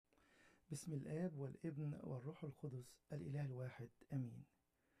بسم الآب والابن والروح القدس الإله الواحد آمين.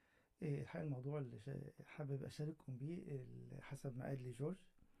 الحقيقة الموضوع اللي حابب أشارككم بيه حسب ما قال لي جورج.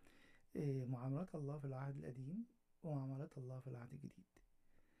 معاملات الله في العهد القديم ومعاملات الله في العهد الجديد.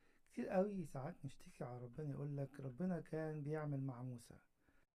 كتير قوي ساعات نشتكي على ربنا، يقول لك ربنا كان بيعمل مع موسى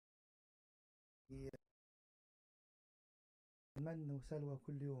من وسلوى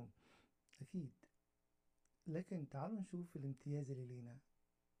كل يوم. أكيد، لكن تعالوا نشوف الامتياز اللي لينا.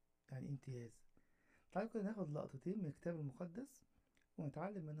 يعني امتياز. تعالوا كده ناخد لقطتين من الكتاب المقدس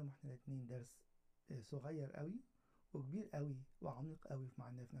ونتعلم منهم احنا الاتنين درس صغير قوي وكبير قوي وعميق قوي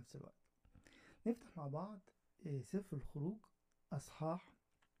معناه في نفس الوقت. نفتح مع بعض سفر الخروج أصحاح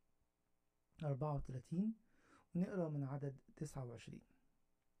 34 ونقرأ من عدد 29.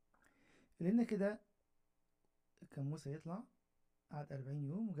 لأن كده كان موسى يطلع قعد 40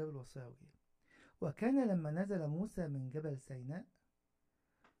 يوم وجاب الوصايا وجه. وكان لما نزل موسى من جبل سيناء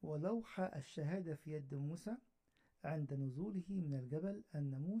ولوح الشهادة في يد موسى عند نزوله من الجبل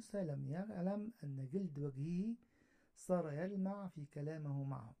أن موسى لم يعلم أن جلد وجهه صار يلمع في كلامه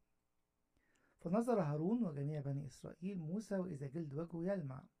معه. فنظر هارون وجميع بني إسرائيل موسى وإذا جلد وجهه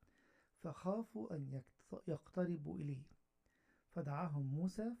يلمع، فخافوا أن يقتربوا إليه. فدعاهم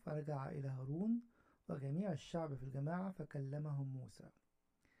موسى فرجع إلى هارون وجميع الشعب في الجماعة فكلمهم موسى.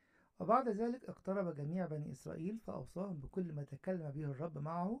 وبعد ذلك اقترب جميع بني إسرائيل فأوصاهم بكل ما تكلم به الرب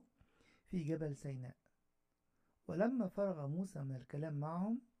معه في جبل سيناء. ولما فرغ موسى من الكلام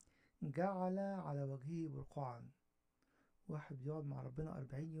معهم جعل على وجهه برقعا. واحد بيقعد مع ربنا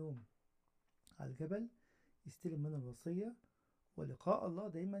 40 يوم على الجبل يستلم منه الوصية، ولقاء الله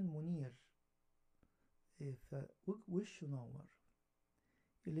دايما منير، فوشه نور.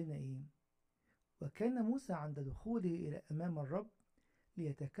 يقول لنا ايه؟ وكان موسى عند دخوله إلى أمام الرب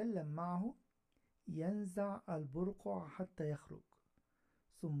ليتكلم معه ينزع البرقع حتى يخرج،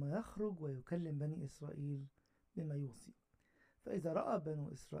 ثم يخرج ويكلم بني إسرائيل بما يوصي. فإذا رأى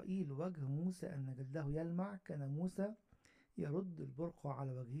بنو إسرائيل وجه موسى أن جلده يلمع كان موسى يرد البرقع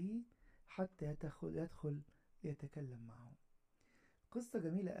على وجهه حتى يدخل ليتكلم معه. قصة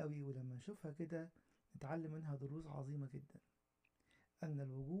جميلة قوي، ولما نشوفها كده نتعلم منها دروس عظيمة جدا. أن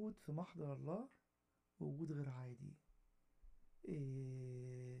الوجود في محضر الله وجود غير عادي.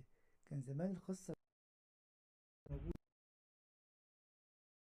 كان زمان القصة موجودة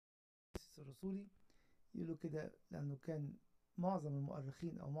في الرسولي، يقولوا كده لأنه كان معظم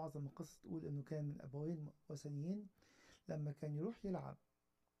المؤرخين أو معظم القصص تقول إنه كان من أبوين وثنيين. لما كان يروح يلعب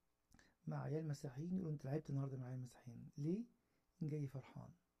مع عيال مسيحيين يقولوا أنت لعبت النهاردة مع عيال مسيحيين ليه؟ جاي فرحان.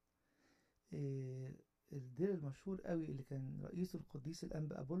 إيه الدير المشهور قوي اللي كان رئيسه القديس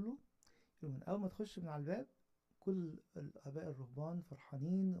الأنبا أبولو، يقولوا من أول ما تخش من على الباب كل الآباء الرهبان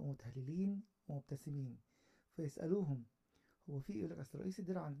فرحانين ومتهللين ومبتسمين، فيسألوهم هو في إيه؟ يقول لك أصل رئيس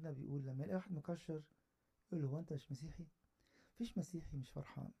الدير عندنا بيقول لما يلاقي واحد مكشر يقول له هو أنت مش مسيحي؟ مفيش مسيحي مش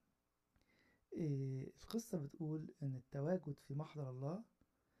فرحان. القصة بتقول إن التواجد في محضر الله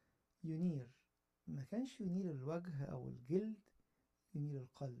ينير. ما كانش ينير الوجه أو الجلد، ينير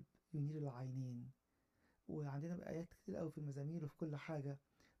القلب، ينير العينين. وعندنا بقى آيات كتير قوي في المزامير وفي كل حاجة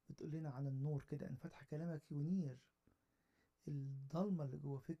بتقول لنا عن النور كده، إن فتح كلامك ينير الضلمة اللي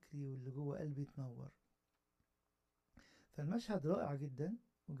جوه فكري واللي جوه قلبي تنور. فالمشهد رائع جدا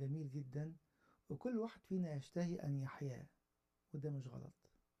وجميل جدا، وكل واحد فينا يشتهي أن يحياه، وده مش غلط.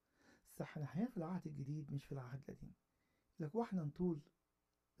 صح، نحياه في العهد الجديد مش في العهد القديم. لك واحنا نطول،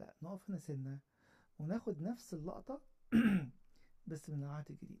 لا نقف هنا سنة وناخد نفس اللقطة بس من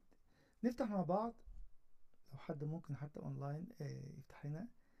العهد الجديد. نفتح مع بعض، لو حد ممكن حتى اونلاين يفتح لنا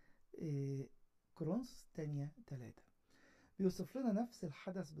كورنثوس تانية 3. بيوصف لنا نفس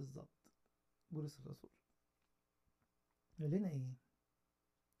الحدث بالظبط بولس الرسول. يقول لنا ايه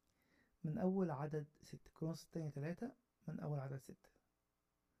من اول عدد 6؟ كورنثوس التانية 3 من اول عدد 6.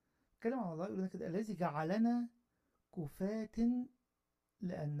 اتكلم عن الله، يقول لنا كده الذي جعلنا كفاة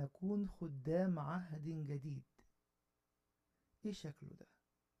لأن نكون خدام عهد جديد. ايه شكله ده؟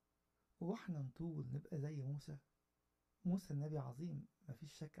 واحنا نطول نبقى زي موسى؟ موسى النبي عظيم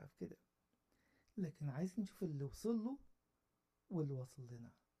مفيش شك في كده، لكن عايزين نشوف اللي وصل له واللي وصل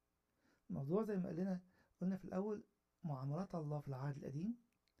لنا. الموضوع زي ما قلنا في الأول، معاملات الله في العهد القديم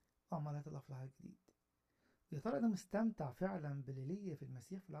ومعاملات الله في العهد الجديد. يا ترى أنا مستمتع فعلا باللي ليا في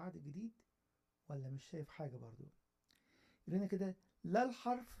المسيح في العهد الجديد ولا مش شايف حاجة برضو؟ لنا كده لا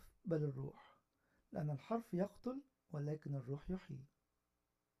الحرف بل الروح، لأن الحرف يقتل ولكن الروح يحيي.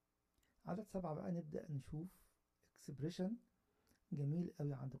 عدد 7 بقى نبدأ نشوف اكسبريشن جميل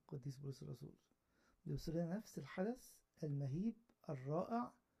قوي عند القديس بولس الرسول، بيوصل لنا نفس الحدث المهيب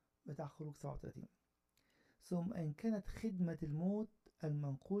الرائع بتاع خروج 37. ثم إن كانت خدمة الموت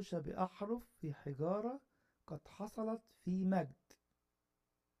المنقوشة بأحرف في حجارة قد حصلت في مجد،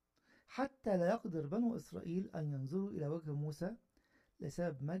 حتى لا يقدر بنو إسرائيل أن ينظروا إلى وجه موسى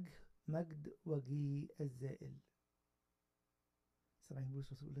لسبب مجد وجهه الزائل. سامعين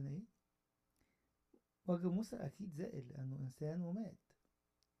بولس الرسول لنا إيه؟ وجه موسى أكيد زائل لأنه إنسان ومات،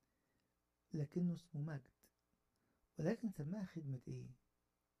 لكنه اسمه مجد، ولكن سماها خدمة إيه؟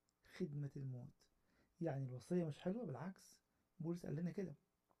 خدمة الموت. يعني الوصية مش حلوة، بالعكس بولس قال لنا كده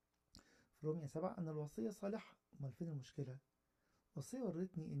في رومية 7 أن الوصية صالحة. أمال فين المشكلة؟ الوصية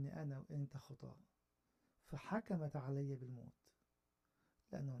ورتني إن أنا وأنت خطاة، فحكمت علي بالموت،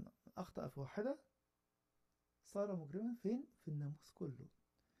 لأنه من أخطأ في واحدة صار مجرما فين؟ في الناموس كله.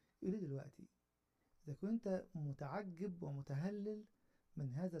 يقول لي دلوقتي إذا كنت متعجب ومتهلل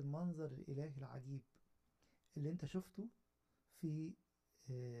من هذا المنظر الإلهي العجيب اللي أنت شفته في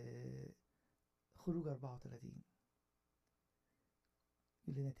خروج 34،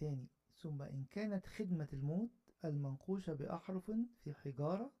 يقول لنا تاني: ثم إن كانت خدمة الموت المنقوشة بأحرف في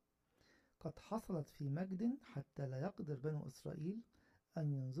حجارة قد حصلت في مجد، حتى لا يقدر بنو إسرائيل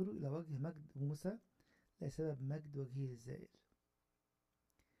أن ينظروا إلى وجه مجد موسى لسبب مجد وجهه الزائل.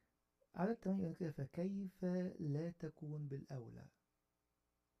 عدد 8 يقول كده: فكيف لا تكون بالأولى؟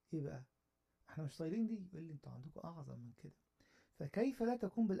 إيه بقى؟ احنا مش طايلين دي. يقول لي انتوا عندكم أعظم من كده. فكيف لا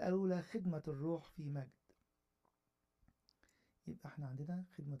تكون بالأولى خدمة الروح في مجد؟ يبقى احنا عندنا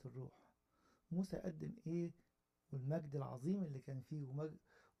خدمة الروح. موسى قدم ايه والمجد العظيم اللي كان فيه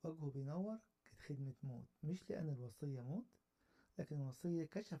وجهه بينور؟ كانت خدمة موت، مش لأن الوصية موت، لكن الوصية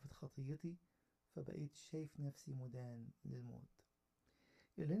كشفت خطيتي فبقيت شايف نفسي مدان للموت.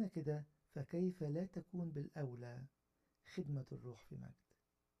 يقول لنا كده: فكيف لا تكون بالأولى خدمة الروح في مجد؟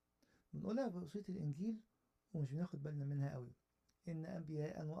 بنقولها في وصية الإنجيل ومش بناخد بالنا منها قوي: إن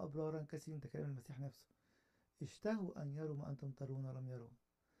أنبياء وأبرارا كثيرين، ده كلام المسيح نفسه، اشتهوا أن يروا ما أنتم ترون ولم يروا،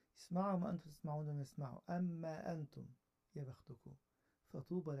 اسمعوا ما أنتم تسمعون ولم يسمعوا، أما أنتم يا بختكم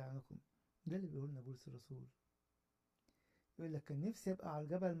فطوبى لعنكم. ده اللي بيقول لنا بولس الرسول. يقول لك كان نفسي أبقى على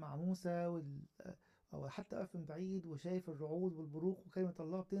الجبل مع موسى أو حتى أقف من بعيد وشايف الرعود والبروق وكلمة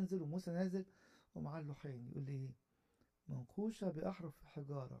الله بتنزل وموسى نازل ومعاه اللوحين. يقول لي إيه؟ منقوشة بأحرف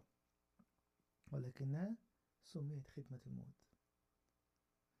حجارة، ولكنها سميت خدمة الموت.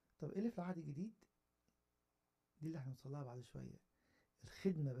 طب إيه اللي في العهد الجديد؟ دي اللي احنا هنوصلها بعد شوية.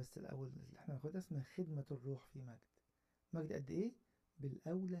 الخدمة بس الأول اللي احنا هناخدها اسمها خدمة الروح في مجد. مجد قد إيه؟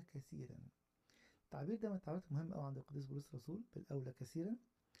 بالأولى كثيرا. التعبير ده من التعبيرات المهمة أوي عند القديس بولس الرسول، بالأولى كثيرا.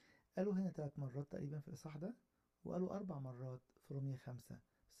 قالوا هنا 3 مرات تقريبا في الإصحاح ده، وقالوا 4 مرات في رومية 5،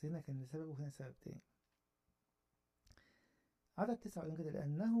 بس هنا كان لسبب وهنا سبب تاني. عدد 9 يقول كده: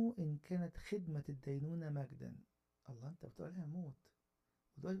 لأنه إن كانت خدمة الدينونة مجدا. الله، أنت بتقول عليها موت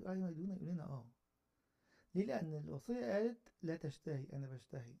ودلوقتي بتقول عليها دينونة؟ يقول لنا ليه؟ لأن الوصية قالت لا تشتهي، أنا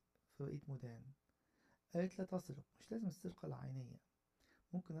بشتهي فبقيت مدان. قالت لا تسرق، مش لازم السرقة العينية،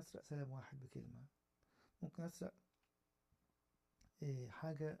 ممكن أسرق سلام واحد بكلمة، ممكن أسرق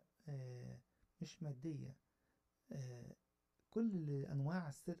حاجة مش مادية. كل أنواع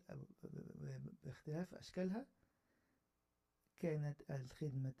السرقة باختلاف أشكالها كانت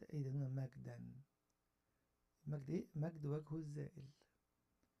الخدمة يدعون مجدا. مجد إيه؟ مجد وجهه الزائل.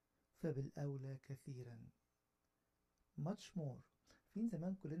 فبالأولى كثيرا much more. فين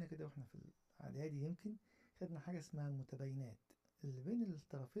زمان كلنا كده واحنا في الإعدادي يمكن خدنا حاجة اسمها المتباينات، اللي بين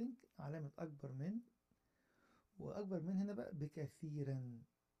الطرفين علامة أكبر من، وأكبر من هنا بقى بكثيرا،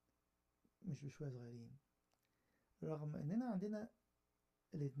 مش بشوية صغيرين. رغم إننا عندنا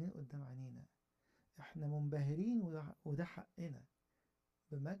الاتنين قدام عينينا، احنا منبهرين وده حقنا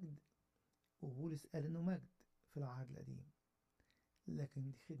بمجد، وبولس قال إنه مجد في العهد القديم، لكن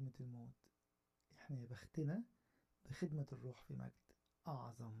دي خدمة الموت. احنا يا بختنا بخدمة الروح في مجد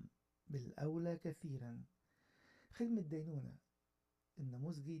أعظم بالأولى كثيرا. خدمة دينونة،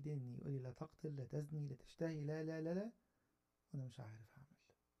 الناموس جه يديني يقول لي لا تقتل، لا تزني، لا تشتهي، لا لا لا لا، وأنا مش عارف أعمل.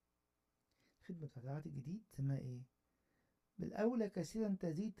 خدمة العهد الجديد اسمها إيه؟ بالأولى كثيرا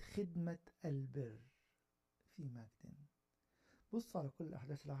تزيد خدمة البر في مجد. بص على كل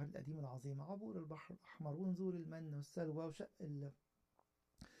أحداث العهد القديم العظيمة: عبور البحر الأحمر، ونزول المن والسلوى، وشق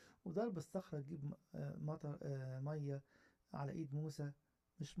وضرب الصخرة تجيب مطر مية على إيد موسى،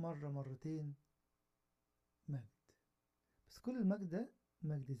 مش مرة مرتين. مجد، بس كل المجد ده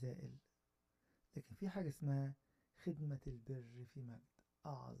مجد زائل. لكن في حاجة اسمها خدمة البر في مجد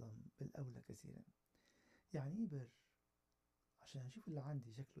أعظم بالأولى كثيرا. يعني إيه بر؟ عشان أشوف اللي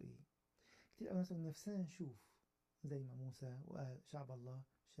عندي شكله إيه. كتير أوي مثلا نفسنا نشوف زي ما موسى وشعب الله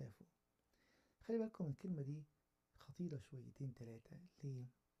شافوا. خلي بالكم الكلمة دي خطيرة شويتين 3. ليه؟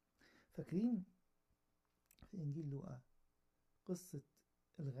 فاكرين في إنجيل لوقا قصة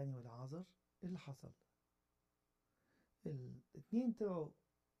الغني والعازر. إيه اللي حصل؟ الاتنين طلعوا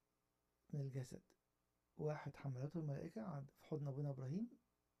من الجسد، واحد حملته الملائكة في حضن أبونا إبراهيم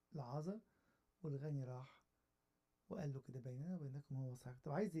العازر، والغني راح وقال له كده بيننا وبينكم هو صحيح.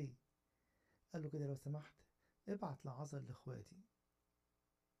 طب عايز ايه؟ قال له كده لو سمحت ابعت لعازر لاخواتي.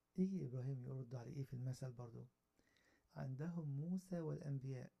 يجي إبراهيم يرد عليه ايه في المثل برضو؟ عندهم موسى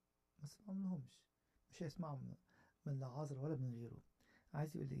والأنبياء ما سمعهم لهمش، مش هيسمعوا من لعازر ولا من غيره.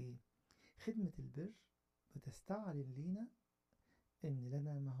 عايز يقول لي ايه؟ خدمة البر بتستعلن لينا ان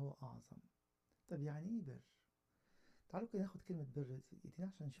لنا ما هو اعظم. طب يعني ايه بر؟ تعالوا كده ناخد كلمة بر في ايدينا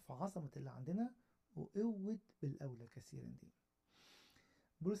عشان نشوف عظمة اللي عندنا وقوة بالأولى كثيرا دي.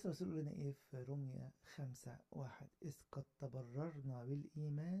 بولس الرسول يقول لنا ايه في رومية 5:1؟ إذ قد تبررنا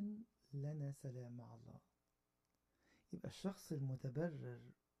بالإيمان لنا سلام مع الله. يبقى الشخص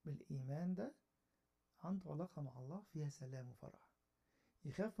المتبرر بالإيمان ده عنده علاقة مع الله فيها سلام وفرح.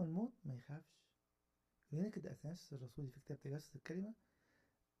 يخاف من الموت؟ ما يخافش. هنا كده أثناس الرسول في كتاب تجسد الكلمة،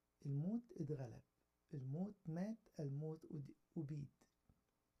 الموت اتغلب، الموت مات، الموت أبيد.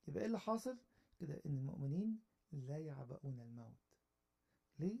 يبقى ايه اللي حاصل كده؟ ان المؤمنين لا يعبؤون الموت.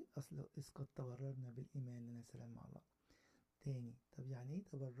 ليه؟ اصل اذ قد تبررنا بالايمان لنا سلام مع الله. تاني، طب يعني ايه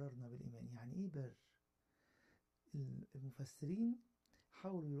تبررنا بالايمان؟ يعني ايه بر؟ المفسرين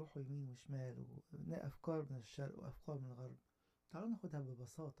حاولوا يروحوا يمين وشمال وافكار من الشرق وافكار من الغرب. تعالوا ناخدها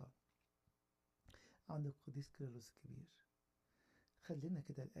ببساطة عند القديس كيرلس الكبير. خلينا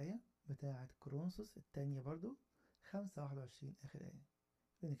كده الآية بتاعة كورنثوس الثانية برضو 5:21 آخر آية.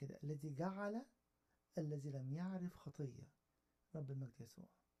 خلينا كده الذي جعل الذي لم يعرف خطية، رب المجد يسوع،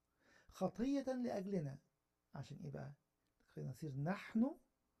 خطية لأجلنا. عشان إيه بقى؟ نصير نحن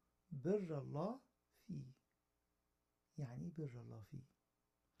بر الله فيه. يعني إيه بر الله فيه؟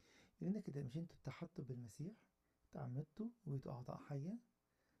 لأن كده مش أنتوا اتحدتوا بالمسيح، تعمدتوا وبقيتوا أعضاء حية،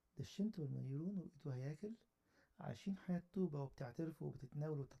 دشنتوا بالمليون وبقيتوا هياكل، عايشين حياة توبة وبتعترفوا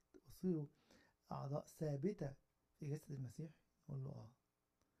وبتتناولوا وتصيروا أعضاء ثابتة في جسد المسيح. نقول له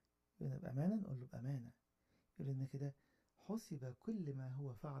يقول بأمانة، نقول له بأمانة. يقول لنا كده حسب كل ما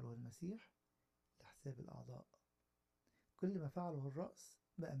هو فعله المسيح لحساب الأعضاء. كل ما فعله الرأس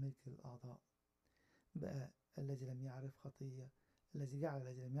بقى ملك للأعضاء. بقى الذي لم يعرف خطية، الذي جعل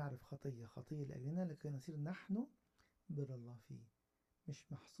الذي لم يعرف خطية خطية لأجلنا لكي نصير نحن بر الله فيه.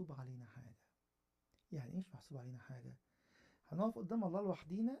 مش محسوب علينا حاجة. يعني إيه مش محسوب علينا حاجة؟ هنقف قدام الله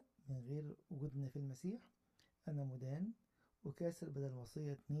لوحدينا من غير وجودنا في المسيح. أنا مدان وكاسر بدل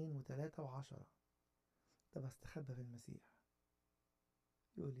الوصية 2 و3 و10. طب استخبى في المسيح.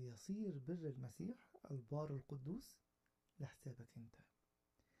 يقول لي يصير بر المسيح البار القدوس لحسابك انت.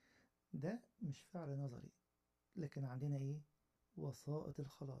 ده مش فعل نظري، لكن عندنا ايه؟ وسائط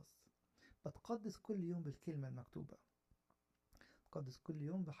الخلاص. بتقدس كل يوم بالكلمة المكتوبة، بتقدس كل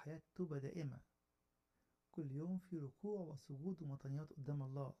يوم بحياة توبة دائمة، كل يوم في ركوع وسجود ومطنيات قدام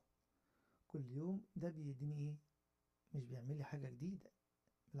الله. كل يوم ده بيديني ايه؟ مش بيعمل لي حاجة جديدة،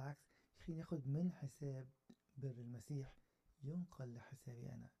 بالعكس يخليني ياخد من حساب بر المسيح ينقل لحسابي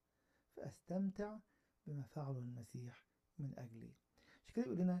أنا، فأستمتع بما فعله المسيح من أجلي. عشان كده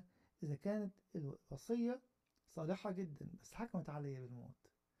يقول لنا إذا كانت الوصية صالحة جدا بس حكمت علي بالموت،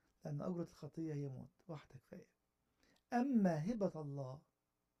 لأن أجرة الخطية هي موت، واحدة كفاية. أما هبة الله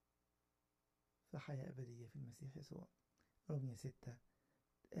فحياة أبدية في المسيح يسوع. رمية 6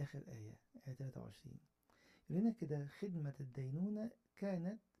 آخر آية 23. يقول لنا كده خدمة الدينونة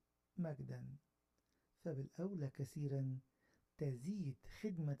كانت مجدا، فبالأولى كثيرا تزيد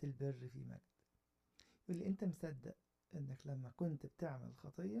خدمة البر في مجد. يقول لي أنت مصدق أنك لما كنت بتعمل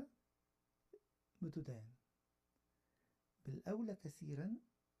خطية بتدان، بالأولى كثيرا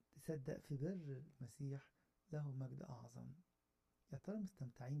تصدق في بر المسيح له مجد أعظم. يا ترى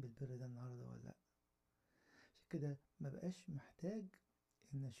مستمتعين بالبر ده النهاردة ولا لأ؟ عشان كده ما بقاش محتاج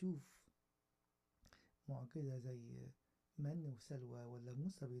إن أشوف معجزة زي من وسلوى ولا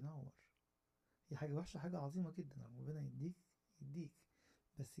موسى بينور. هي حاجة وحشة، حاجة عظيمة جدا، ربنا يديك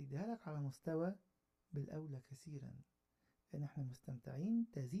بس يديها لك على مستوى بالأولى كثيرا. إن احنا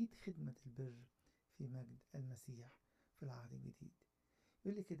مستمتعين تزيد خدمة البر في مجد المسيح في العهد الجديد.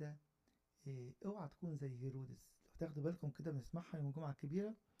 يقول لي كده اوعى تكون زي هيرودس. لو تاخدوا بالكم كده بنسمعها يوم الجمعة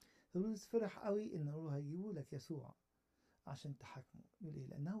الكبيرة، هيرودس فرح قوي ان قالوا هيجيبوا لك يسوع عشان تحاكمه. يقول ايه؟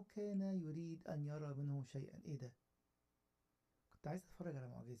 لانه كان يريد ان يرى منه شيئا. ايه ده؟ كنت عايز اتفرج على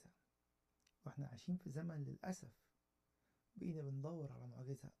معجزة. واحنا عايشين في زمن للأسف بقينا بندور على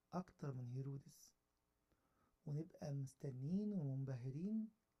معجزة اكتر من هيرودس، ونبقى مستنين ومنبهرين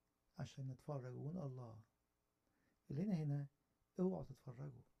عشان نتفرج ونقول الله. يقول لنا هنا اوعوا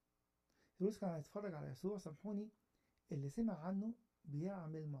تتفرجوا. هيرودس كان هيتفرج على يسوع، سامحوني، اللي سمع عنه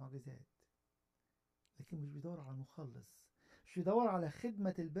بيعمل معجزات، لكن مش بيدور على المخلص، مش بيدور على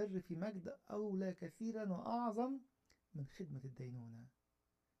خدمة البر في مجد أولى كثيرا وأعظم من خدمة الدينونة.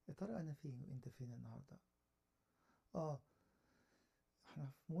 يا ترى أنا فين وأنت فين النهاردة؟ احنا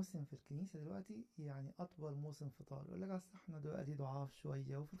في موسم في الكنيسة دلوقتي، يعني أطول موسم فطار. يقول لك أصل احنا دلوقتي ضعاف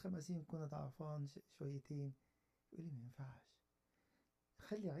شوية، وفي الخمسين كنا ضعفان شويتين. يقول لي ما ينفعش،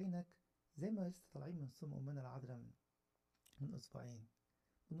 خلي عينك زي ما لسه طالعين من صوم أمنا العذراء من أسبوعين.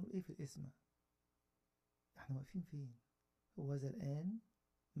 بنقول إيه في القسمة؟ احنا واقفين فين؟ هو ذا الآن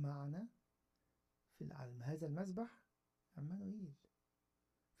معنا في العالم هذا المسبح عمانوئيل.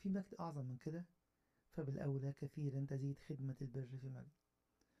 في مجد أعظم من كده؟ فبالأولى كثيرا تزيد خدمة البر في مجد.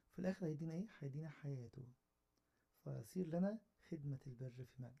 في الآخر هيدينا إيه؟ هيدينا حياته، فيصير لنا خدمة البر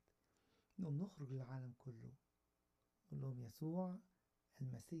في مجد. نقوم نخرج للعالم كله نقول لهم يسوع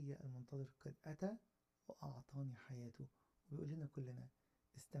المسيح المنتظر قد أتى وأعطاني حياته، ويقول لنا كلنا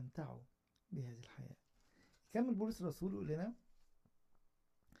استمتعوا بهذه الحياة. كمل بولس الرسول يقول لنا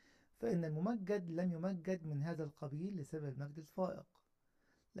فإن الممجد لم يمجد من هذا القبيل لسبب المجد الفائق،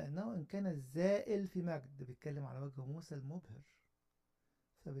 لأنه إن كان الزائل في مجد، بيتكلم على وجه موسى المبهر،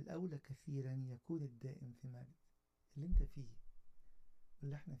 فبالأولى كثيرا يكون الدائم في مجد. اللي انت فيه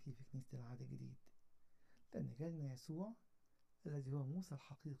واللي احنا فيه في كنيسة العهد الجديد، لأن جالنا يسوع الذي هو موسى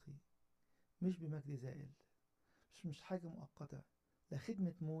الحقيقي، مش بمجد زائل، مش حاجة مؤقتة، لا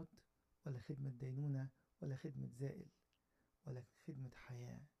خدمة موت ولا خدمة دينونة ولا خدمة زائل، ولا خدمة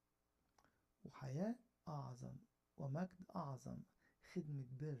حياة، وحياة أعظم ومجد أعظم، خدمة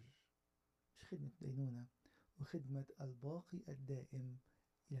بر، مش خدمة دينونة، وخدمة الباقي الدائم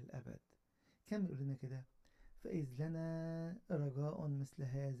إلى الأبد. كم يقول لنا كده؟ فإذ لنا رجاء مثل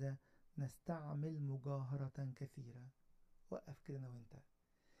هذا نستعمل مجاهرة كثيرة. وقف كده أنا وأنت،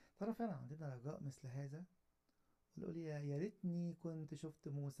 ترى فعلا عندنا رجاء مثل هذا؟ ويقول لي يا ريتني كنت شفت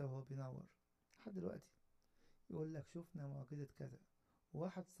موسى وهو بينور. لحد دلوقتي يقول لك شفنا معجزة كذا،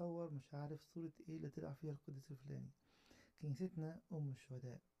 وواحد صور مش عارف صورة ايه اللي طلع فيها القديس الفلاني. كنيستنا أم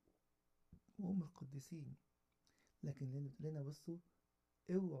الشهداء وأم القديسين، لكن اللي بتقول لنا بصوا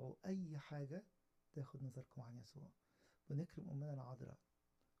اوعوا أي حاجة تاخد نظركم عن يسوع. بنكرم أمنا العذراء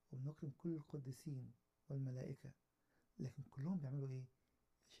وبنكرم كل القديسين والملائكة، لكن كلهم بيعملوا ايه؟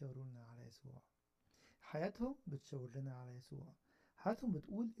 يشاوروا لنا على يسوع. حياتهم بتشاور لنا على يسوع. حياتهم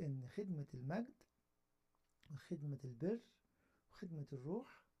بتقول ان خدمة المجد وخدمة البر وخدمة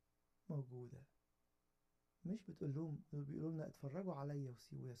الروح موجودة، مش بتقول لهم، بيقولوا لنا اتفرجوا عليا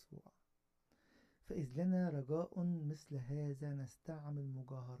وسيبوا يسوع. فإذ لنا رجاء مثل هذا نستعمل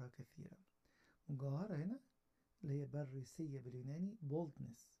مجاهرة كثيرة. مجاهرة هنا اللي هي بريسية باليوناني،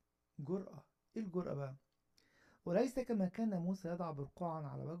 boldness، جرأة. ايه الجرأة بقى؟ وليس كما كان موسى يضع برقعا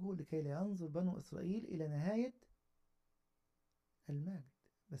على وجهه لكي لا ينظر بنو إسرائيل إلى نهاية المجد.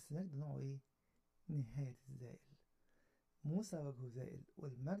 بس مجد نوعه ايه؟ نهاية الزائل. موسى وجهه زائل،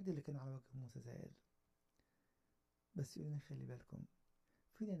 والمجد اللي كان على وجه موسى زائل. بس يقول لنا خلي بالكم،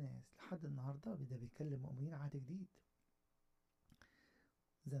 فينا ناس لحد النهاردة ده بيكلم مؤمنين عهد جديد.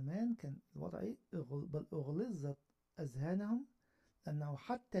 زمان كان الوضع ايه؟ بل اغلظت اذهانهم، لانه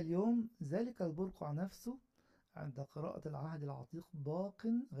حتى اليوم ذلك البرقع نفسه عند قراءة العهد العتيق باق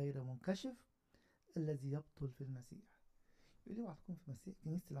غير منكشف الذي يبطل في المسيح. يقول لي اوعى تكون في مسيح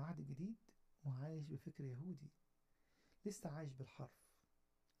كنيسة العهد الجديد وعايش بفكر يهودي، لسه عايش بالحرف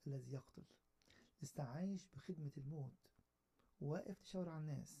الذي يقتل، لسه عايش بخدمة الموت، واقف تشاور على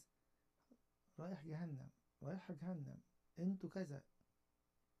الناس رايح جهنم رايح جهنم انتوا كذا.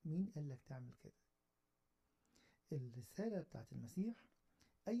 مين قال لك تعمل كده؟ الرسالة بتاعت المسيح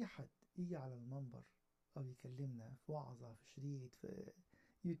أي حد يجي على المنبر أو يكلمنا في وعظة في شريط في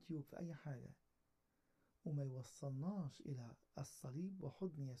يوتيوب في أي حاجة وما يوصلناش إلى الصليب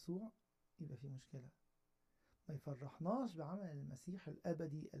وحضن يسوع، يبقى في مشكلة. ما يفرحناش بعمل المسيح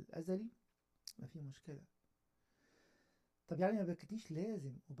الأبدي الأزلي، يبقى في مشكلة. طب يعني ما بكتنيش؟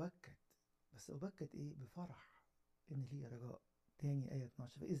 لازم أبكت، بس أبكت إيه؟ بفرح إن لي رجاء. تاني آية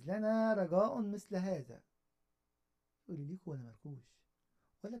 12 فإذ لنا رجاء مثل هذا. يقول ليكوا ولا مالكوش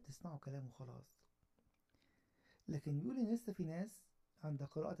ولا بتسمعوا كلام وخلاص. لكن بيقول ان لسه في ناس عند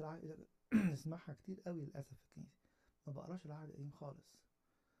قراءة العهد نسمعها كتير قوي للأسف في الكنيسة، ما بقراش العهد القديم خالص.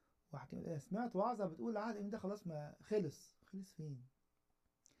 واحد يقول سمعت وعظة بتقول العهد القديم ده خلاص ما خلص. خلص فين؟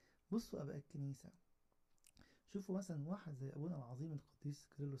 بصوا أباء الكنيسة، شوفوا مثلا واحد زي أبونا العظيم القديس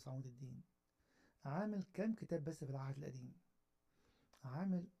كيرلس عمود الدين، عامل كام كتاب بس في العهد القديم؟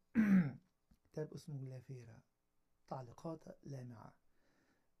 عامل كتاب اسمه جلافيرا، تعليقات لامعة،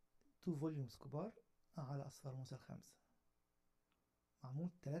 2 فوليومز كبار على أسفار موسى الخمسة، معمول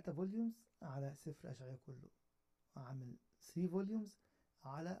 3 فوليومز على سفر أشعياء كله، وعامل 3 فوليومز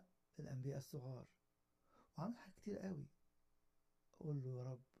على الأنبياء الصغار، وعامل حاجات كتير قوي. قول له يا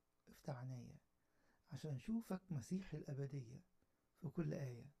رب افتح عينيا عشان أشوفك مسيح الأبدية في كل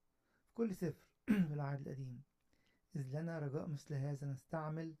آية، في كل سفر في العهد القديم. إذ لنا رجاء مثل هذا،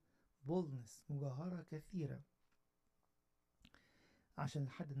 نستعمل بولنس مجاهرة كثيرة، عشان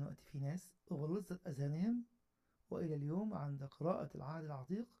لحد دلوقتي في ناس غلظت أذهانهم، وإلى اليوم عند قراءة العهد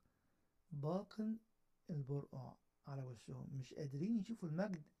العتيق باق البرقع على وشهم، مش قادرين يشوفوا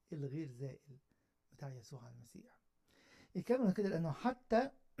المجد الغير زائل بتاع يسوع المسيح. يكمل كده لأنه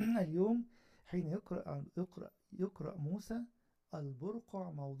حتى اليوم حين يقرأ موسى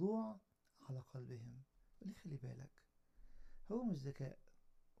البرقع موضوع على قلبهم. ليه؟ خلي بالك، هو مش ذكاء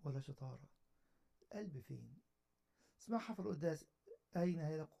ولا شطارة، القلب فين؟ اسمعها في القداس: أين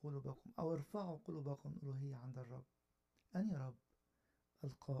هي قلوبكم؟ أو ارفعوا قلوبكم، قولوا هي عند الرب. أنهي رب؟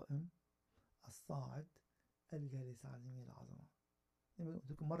 القائم الصاعد الجالس على يمين العظمة. زي ما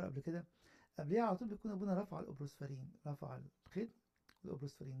قلت لكم مرة قبل كده، قبليها على طول بيكون أبونا رفع الأوبروسفرين، رفع الختم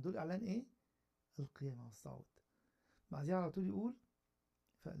والأوبروسفرين، دول إعلان إيه؟ القيامة والصعود. بعديها على طول يقول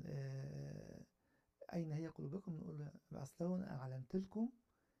أين هي قلوبكم؟ نقول أصلا أعلنت لكم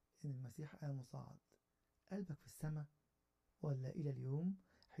إن المسيح قام وصعد. قلبك في السماء ولا إلى اليوم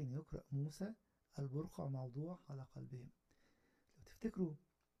حين يقرأ موسى البرقع موضوع على قلبهم؟ لو تفتكروا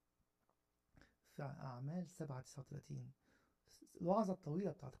في أعمال 7:39 الوعظة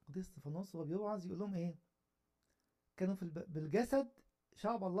الطويلة بتاعت القديس استفانوس، وهو بيوعظ يقول لهم إيه؟ كانوا بالجسد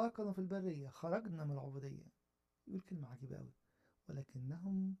شعب الله، كانوا في البرية، خرجنا من العبودية. يقول كلمة عجيبة أوي: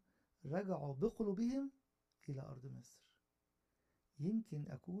 ولكنهم رجعوا بقلوبهم إلى أرض مصر.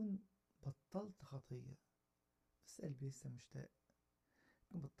 يمكن أكون بطلت خطية بس قلبي لسه مشتاق،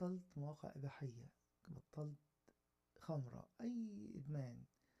 بطلت مواقع إباحية، بطلت خمرة، أي إدمان،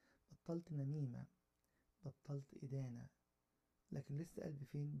 بطلت نميمة، بطلت إدانة، لكن لسه قلبي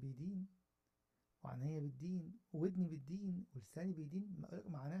فين؟ بيدين، وعينيا بالدين، وودني بالدين، ولساني بيدين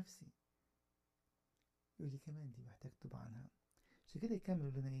مع نفسي. يقول لي كمان دي محتاج توب عنها. عشان كده يكمل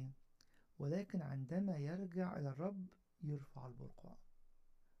يقول لنا إيه؟ ولكن عندما يرجع إلى الرب يرفع البرقع.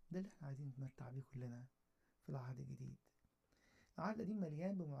 ده اللي احنا عايزين نتمتع بيه كلنا في العهد الجديد. العهد القديم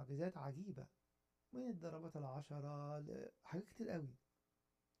مليان بمعجزات عجيبة، من الضربات العشرة لحاجات كتير قوي،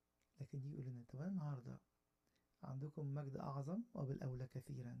 لكن دي يقول لنا طب النهاردة عندكم مجد أعظم وبالأولى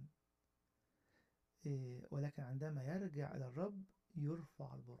كثيرا. ولكن عندما يرجع إلى الرب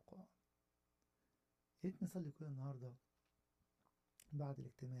يرفع البرقع. ريت نصلي كل النهاردة بعد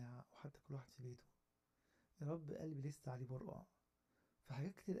الاجتماع، وحتى كل واحد في بيته: يا رب قلبي لسه عليه برقع في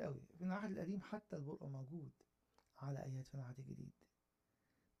حاجات كتير قوي. في العهد القديم حتى البرقع موجود على آيات في العهد الجديد.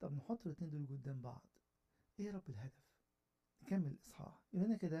 طب نحط الاتنين دول قدام بعض، ايه يا رب الهدف؟ نكمل الإصحاح يقول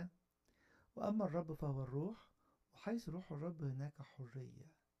لنا كده: وأما الرب فهو الروح، وحيث روح الرب هناك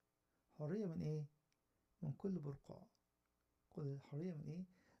حرية. حرية من ايه؟ من كل برقع. حرية من ايه؟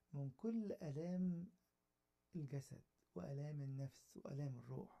 من كل آلام الجسد وآلام النفس وآلام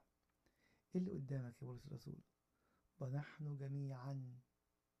الروح. ايه اللي قدامك يا بولس الرسول؟ ونحن جميعا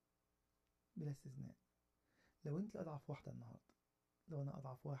بلا استثناء. لو انت أضعف واحدة النهاردة، لو أنا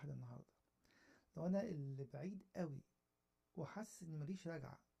أضعف واحد النهاردة، لو أنا اللي بعيد قوي وحاسس إن ماليش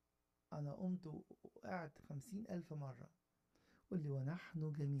رجعة، أنا قمت وقعت 50,000 مرة، قل لي: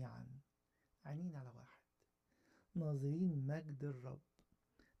 ونحن جميعا عينين على واحد، ناظرين مجد الرب،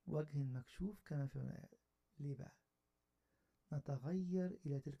 وجه مكشوف كما في المرآة. ليه بقى؟ نتغير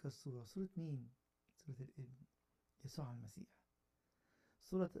إلى تلك الصورة. صورة مين؟ صورة الابن يسوع المسيح.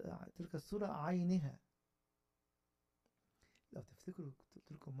 صورة تلك الصورة عينها. لو تفتكروا كنت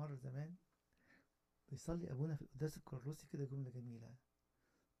قلت لكم مرة زمان، بيصلي أبونا في القداس الكرلوسي كده جملة جميلة: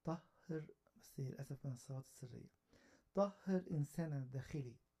 طهر، بس للأسف من الصلوات السرية، طهر إنسانا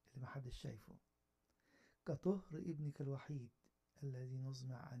الداخلي اللي محدش شايفه كطهر ابنك الوحيد الذي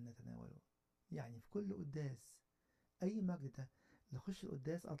نزمع أن نتناوله. يعني في كل قداس، أي مجد ده، اللي أخش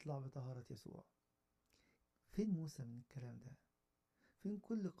القداس أطلع بطهارة يسوع. فين موسى من الكلام ده؟ فين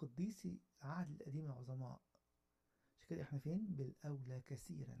كل قديسي العهد القديم العظماء؟ مش كده احنا فين؟ بالأولى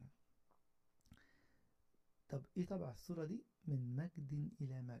كثيرا. طب ايه طبع الصورة دي؟ من مجد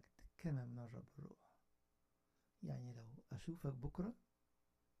إلى مجد كما من الرب الروح. يعني لو أشوفك بكرة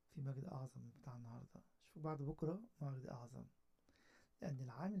في مجد أعظم بتاع النهاردة، أشوفك بعد بكرة مجد أعظم، لأن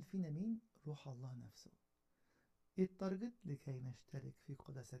العامل فينا مين؟ روح الله نفسه. ايه التارجت؟ لكي نشترك في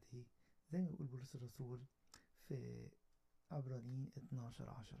قداسته، زي ما يقول بولس الرسول في عبرانيين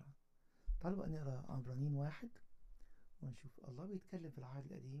 12:10. تعالوا بقى نقرأ عبرانيين 1 ونشوف الله بيتكلم في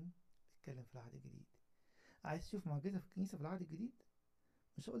العهد القديم، بيتكلم في العهد الجديد. عايز تشوف معجزة في الكنيسة في العهد الجديد؟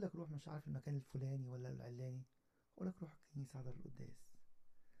 مش هقول لك روح مش عارف المكان الفلاني ولا العلاني، ولك روح الكنيسة حضر القداس،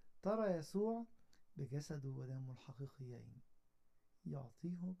 ترى يسوع بجسده ودمه الحقيقيين،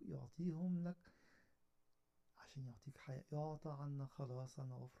 يعطيهم لك عشان يعطيك حياة، يعطى عنا خلاصا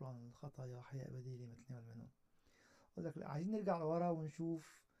وغفران الخطايا وحياة أبدية لما تنام منهم. أقول لك لا، عايزين نرجع لورا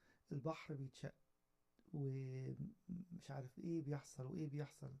ونشوف البحر بيتشق ومش عارف ايه بيحصل وايه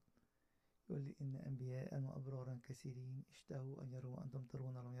بيحصل. يقول لي إن أنبياء وأبرارا كثيرين اشتهوا أن يروا وأنتم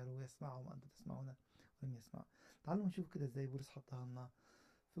ترون ولم يروا، يسمعوا وأنتم تسمعون ولم يسمعوا. تعالوا نشوف كده ازاي بولس حطها لنا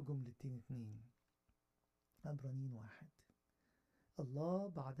في جملتين اتنين. عبرانيين 1: الله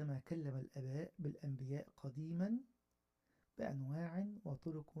بعدما كلم الآباء بالأنبياء قديما بأنواع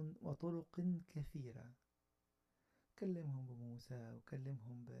وطرق كثيرة، كلمهم بموسى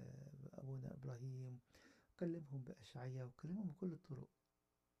وكلمهم بأبونا إبراهيم وكلمهم بأشعياء وكلمهم بكل الطرق.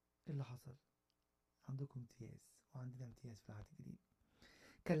 إيه اللي حصل؟ عندكم امتياز وعندنا امتياز في العهد الجديد.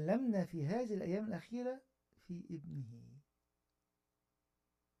 كلمنا في هذه الأيام الأخيرة في ابنه.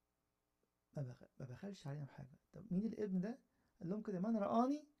 ما بخلش علينا بحاجة. طب مين الابن ده؟ قال لهم كده: من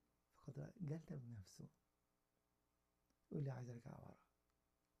رآني فقد جلت بنفسه. يقول لي عايز ارجع ورا،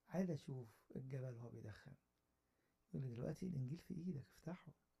 عايز اشوف الجبل وهو بيدخن. يقول لي دلوقتي الانجيل في ايدك،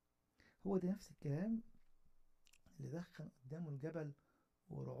 افتحه. هو ده نفس الكلام اللي دخن قدامه الجبل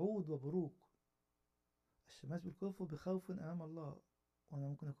ورعود وبروق. الشماس بالكفر بخوف امام الله، وانا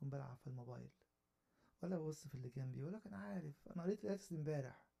ممكن اكون بلعب في الموبايل ولا ببص في اللي جنبي، ولا كان عارف انا قريت الاكس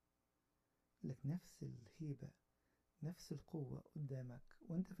امبارح. لك نفس الهيبة، نفس القوة قدامك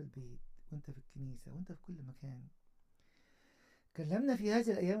وانت في البيت وانت في الكنيسة وانت في كل مكان. كلمنا في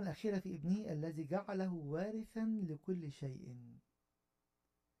هذه الأيام الأخيرة في ابنه الذي جعله وارثا لكل شيء.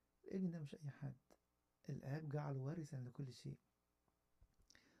 الابن ده مش أي حد، الآب جعله وارثا لكل شيء.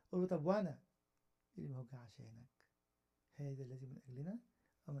 قل له: طب وأنا؟ اللي هو جه عشانك. هذا الذي من أجلنا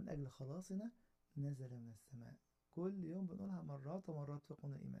ومن أجل خلاصنا نزل من السماء. كل يوم بنقولها مرات ومرات في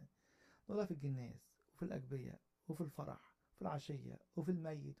قانون الإيمان، نقولها في الجناز وفي الأجبية وفي الفرح وفي العشية وفي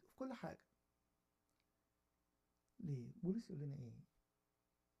الميت وفي كل حاجة. ليه؟ بولس يقول لنا إيه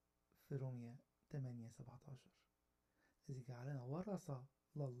في روميا 8:17: الذي جعلنا ورثة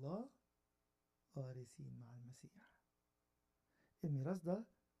لله وارثين مع المسيح. الميراث ده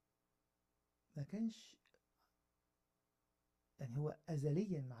ما كانش يعني هو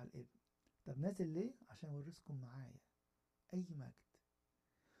أزليا مع الابن. طب نازل ليه؟ عشان أورثكم معايا أي مجد،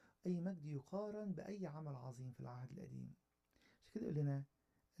 أي مجد يقارن بأي عمل عظيم في العهد القديم. عشان كده يقول لنا: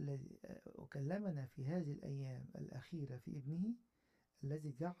 الذي وكلمنا في هذه الأيام الأخيرة في ابنه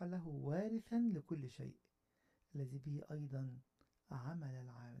الذي جعله وارثا لكل شيء، الذي به أيضا عمل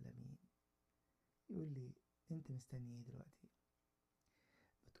العالمين. يقول لي: أنت مستني إيه دلوقتي؟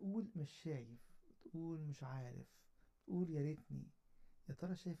 بتقول مش شايف، بتقول مش عارف، بتقول يا ريتني. يا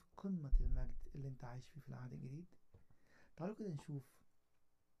ترى شايف قمة المجد اللي انت عايش فيه في العهد الجديد؟ تعالوا كده نشوف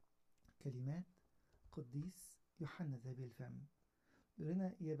كلمات قديس يوحنا ذهبي الفم. يقول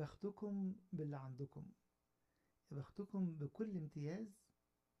لنا: يا بختكم باللي عندكم، يا بختكم بكل امتياز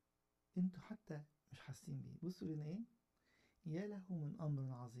انتوا حتى مش حاسين بيه. بصوا لنا ايه: يا له من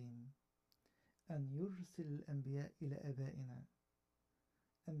امر عظيم ان يرسل الانبياء الى ابائنا،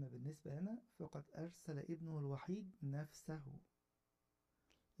 اما بالنسبة لنا فقد ارسل ابنه الوحيد نفسه،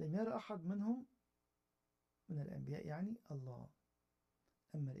 لم يرى احد منهم من الانبياء يعني الله،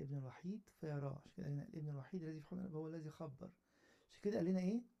 أما الابن الوحيد فيراه. عشان كده قال لنا الابن الوحيد الذي في حضن الأب هو الذي خبر. عشان كده قال لنا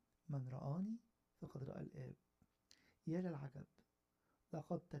إيه: من رآني فقد رأى الآب. يا للعجب،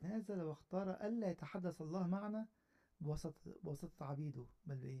 لقد تنازل واختار ألا يتحدث الله معنا بواسطة عبيده،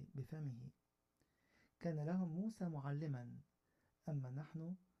 بل بإيه؟ بفمه. كان لهم موسى معلما، أما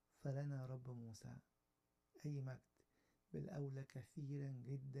نحن فلنا رب موسى. أي مجد، بالأولى كثيرا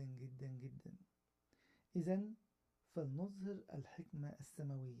جدا جدا جدا. إذن فلنظهر الحكمة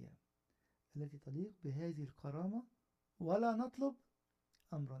السماوية التي تليق بهذه الكرامة، ولا نطلب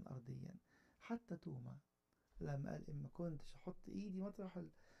أمرا أرضيا. حتى توما لما قال: إن ما كنتش أحط إيدي مطرح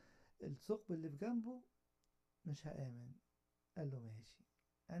الثقب اللي في جنبه مش هآمن، قال له: ماشي،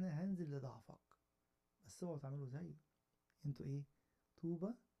 أنا هنزل لضعفك بس اوعوا تعملوا زيه. انتوا إيه؟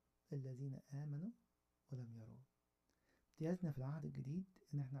 طوبى الذين آمنوا ولم يروا. امتيازنا في العهد الجديد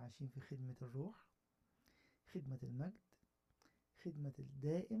إن احنا عايشين في خدمة الروح، خدمة المجد، خدمة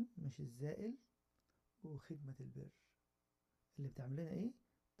الدائم مش الزائل، وخدمة البر اللي بتعمل لنا ايه؟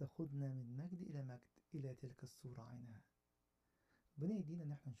 تاخدنا من مجد الى مجد الى تلك الصورة عينها. ربنا يدينا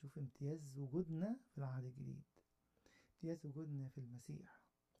ان احنا نشوف امتياز وجودنا في العهد الجديد، امتياز وجودنا في المسيح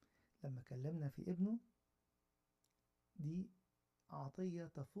لما كلمنا في ابنه. دي عطية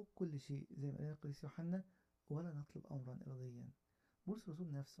تفوق كل شيء زي ما قال القديس يوحنا: ولا نطلب امرا ارضيا. بولس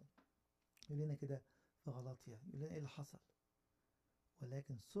الرسول نفسه يقول لنا كده في غلاطيا يقول لنا إيه اللي حصل؟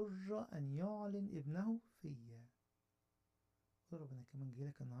 ولكن سر أن يعلن ابنه فيا. ربنا كمان جاي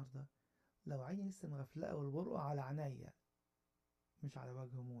لك النهاردة لو عيني لسه مغفلقة والبرقع على عينيا مش على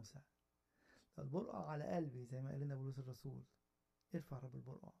وجه موسى، لو البرقع على قلبي زي ما قال لنا بولس الرسول، ارفع رب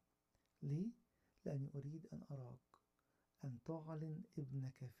البرقع. ليه؟ لأني أريد أن أراك، أن تعلن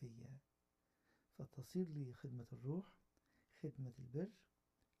ابنك فيا، فتصير لي خدمة الروح، خدمة البر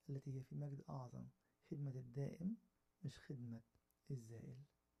التي هي في مجد أعظم، خدمة الدائم مش خدمة الزائل.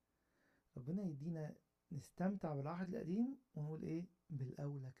 ربنا يدينا نستمتع بالعهد القديم ونقول إيه؟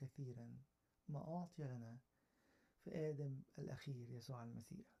 بالأولى كثيرا ما أعطي لنا في آدم الأخير يسوع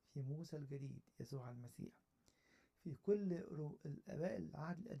المسيح، في موسى الجديد يسوع المسيح، في كل الآباء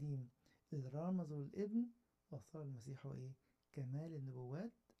العهد القديم اللي رمزوا للابن، وصار المسيح هو إيه؟ كمال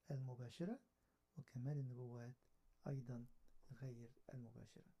النبوات المباشرة وكمال النبوات أيضا غير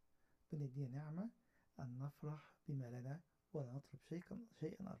المباشرة. بندينا نعمة أن نفرح بما لنا ولا نطلب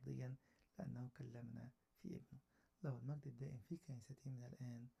شيئا أرضيا لأنه كلمنا في ابنه. له المجد الدائم في كنيسته من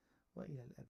الآن وإلى الأبد.